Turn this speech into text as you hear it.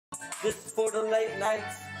This is for the late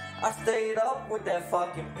nights. I stayed up with that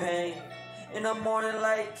fucking pain. In the morning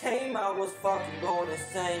light came, I was fucking going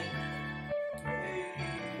insane.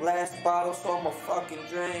 Last bottle, so I'ma fucking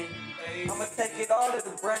drain. I'ma take it all to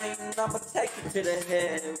the brain, and I'ma take it to the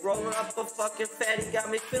head. Rolling up a fucking fatty, got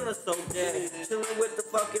me feeling so dead. Chilling with the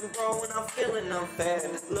fucking bro, and I'm feeling unfair.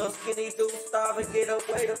 Little skinny dude starving, get a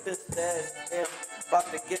weight up instead. Yeah,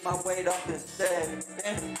 about to get my weight up instead.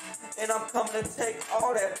 Yeah. And I'm coming to take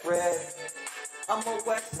all that bread. I'm a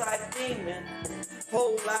West Side demon.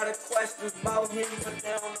 Whole lot of questions about him, but they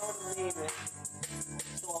don't know the meaning.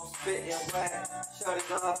 So I'm spitting whack, shut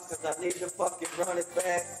it off, cause I need to fucking run it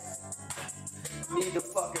back. Need to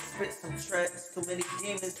fucking spit some tracks. Too many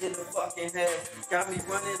demons in the fucking head. Got me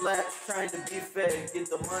running laps, trying to be fed. Get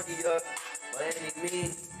the money up, by any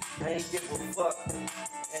means. I ain't give a fuck,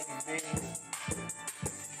 any means.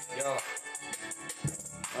 Yo.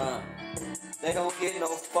 They don't get no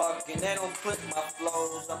fucking, they don't put my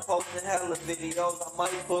flows. I'm posting hella videos, I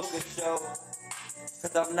might book a show.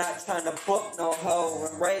 Cause I'm not trying to book no hoe.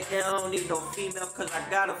 And right now I don't need no female cause I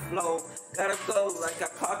gotta flow. Gotta go like I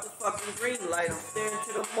caught the fucking green light. I'm staring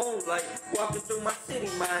to the moonlight. Walking through my city,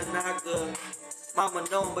 mind not good. Mama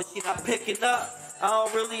know but she not picking up. I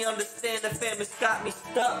don't really understand, the family's got me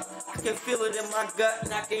stuck. I can feel it in my gut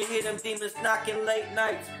and I can hear them demons knocking late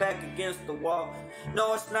nights back against the wall.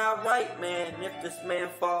 No, it's not right, man, if this man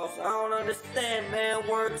falls. I don't understand, man,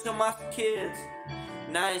 word to my kids.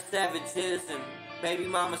 9 savages and baby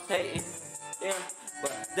mama's hating. Yeah,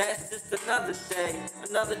 but that's just another day.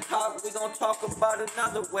 Another talk, we gon' talk about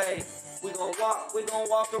another way. We gon'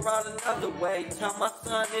 walk around another way. Tell my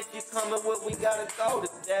son if you coming with, we gotta go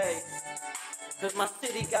today. Cause my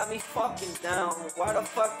city got me fucking down. Why the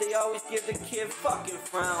fuck they always give the kid fucking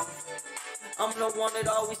frown? I'm the one that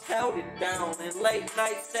always held it down. And late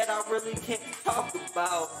nights that I really can't talk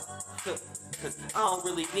about. Cause I don't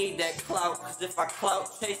really need that clout. Cause if I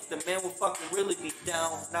clout chase, the man will fucking really be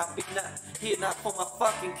down. Not be not here, not for my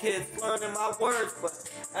fucking kids learning my words, but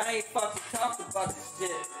I ain't fucking talking about this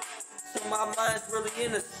shit. So my mind's really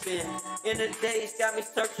in a spin. In the days, got me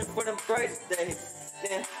searching for them greatest days.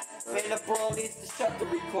 Then, man, the bro needs to shut the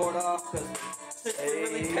record off. Cause sister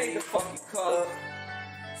really paid the fucking cost.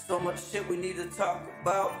 So much shit we need to talk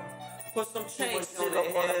about. Put some change to the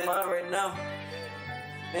head right now.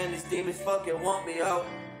 Man, these demons fucking want me out.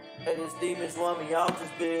 And these demons want me out this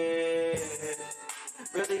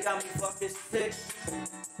bitch. Really got me fucking sick.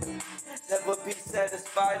 Never be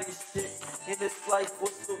satisfied in shit. In this life,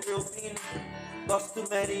 what's the real meaning? Lost too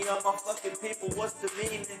many of my fucking people, what's the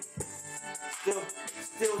meaning?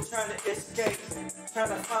 Still trying to escape. Trying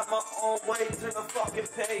to find my own way to the fucking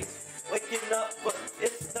page. Waking up, but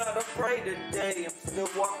it's not a brighter day. I'm still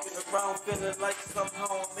walking around feeling like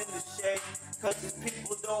somehow I'm in the shade. Cause these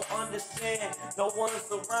people don't understand. No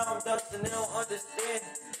one's around us and they don't understand.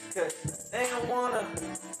 Cause they don't wanna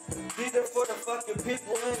be there for the fucking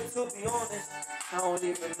people. And to be honest, I don't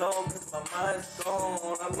even know cause my mind's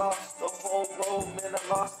gone. I lost the whole road, man,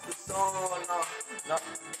 I lost the song. No,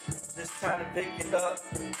 just trying to pick it up.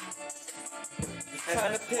 Just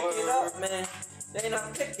trying to pick it up, man. They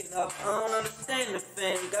not picking up, I don't understand the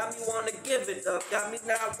thing. Got me wanting to give it up, got me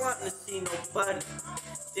not wanting to see nobody.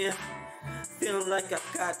 Yeah, feeling like I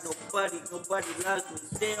got nobody loves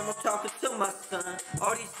me. Damn, I'm talking to my son,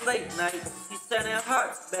 all these late nights. He's sending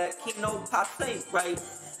hearts back, he know Pops ain't right.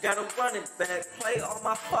 Gotta run it back, play all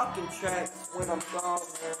my fucking tracks when I'm gone,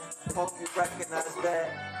 man. Hope you recognize that.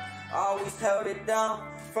 I always held it down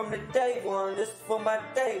from the day one, this is for my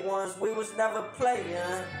day ones. We was never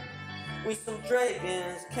playing. We some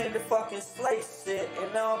dragons, came to fucking slay shit,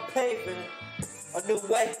 and now I'm paving a new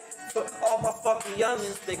way for all my fucking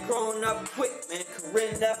youngins. They growing up quick, man,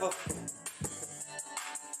 Corinne never.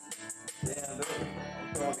 Damn, dude,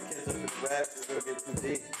 I'm throwing the kids up in the rap, it's gonna get too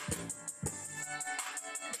deep.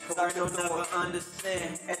 Corinne don't never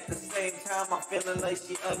understand, at the same time I'm feeling like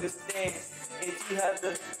she understands. And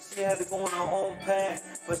she had to go on her own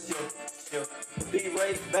path, but she'll be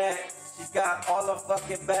right back. She's got all her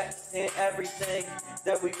fucking backs and everything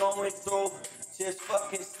that we going through. Just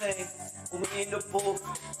fucking sing. When we in the booth,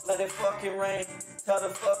 let it fucking rain. Tell the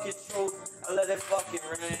fucking truth, I let it fucking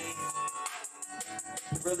rain.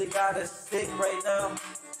 Really got us sick right now.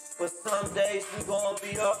 But some days we gonna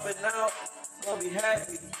be up and out. Gonna be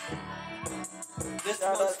happy. This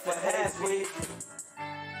one's for happy.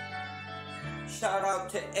 Shout out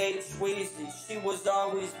to H Weezy. She was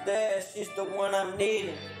always there. She's the one I'm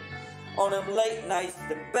needing. On them late nights,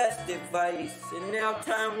 the best advice. And now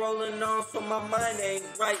time rolling on, so my mind ain't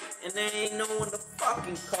right. And they ain't knowing the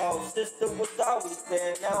fucking call. Sister was always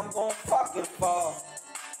there, now I'm gon' fucking fall.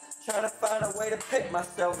 Trying to find a way to pick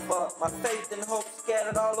myself up. My faith and hope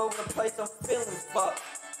scattered all over the place. I'm feeling fucked.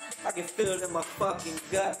 I can feel it in my fucking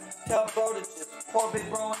gut. Tell bro to just pour big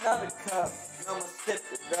bro another cup. And I'ma sip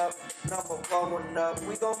it up. And I'ma roll up.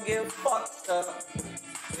 We gon' get fucked up.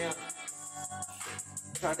 Yeah.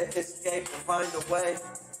 Trying to escape and find a way.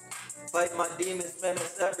 Fight my demons,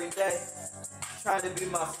 menace every day. Trying to be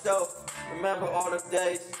myself. Remember all the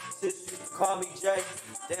days. Sis used to call me Jay.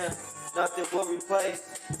 Damn, nothing will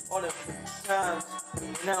replace all the times.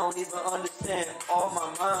 And I don't even understand all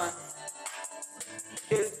my mind.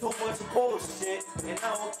 It's too much bullshit. And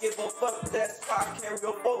I don't give a fuck. That's why I carry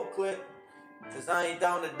a full clip. Cause I ain't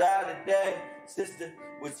down to die today. Sister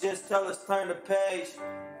would just tell us turn the page.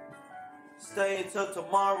 Stay until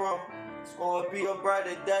tomorrow. It's gonna be a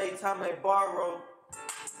brighter day. Time ain't borrow.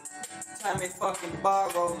 Time ain't fucking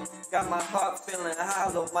borrow. Got my heart feeling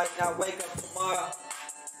hollow. Might not wake up tomorrow.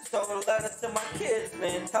 So a letter to my kids,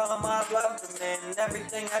 man. Tell them I love them, man. And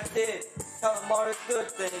everything I did. Tell them all the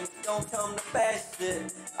good things. Don't tell them the bad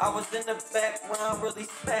shit. I was in the back when I'm really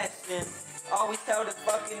smashing. Always held it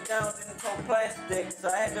fucking down, didn't throw plastic. So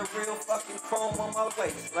I had the real fucking chrome on my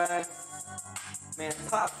waistline. Man,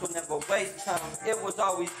 pops would never waste time. It was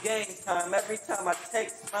always game time. Every time I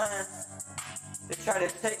take mine, they try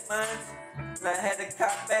to take mine. And I had to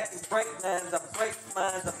cop back and break lines. I break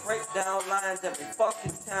minds, I break down lines every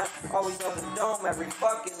fucking time. Always on the dome, every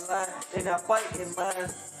fucking line. They not biting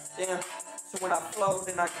mine. Damn. So when I flow,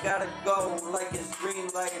 then I gotta go. Like it's green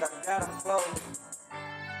light, I gotta flow.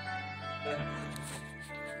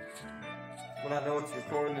 When I know it's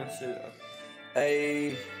recording and shit.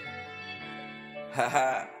 Hey.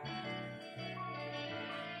 Haha.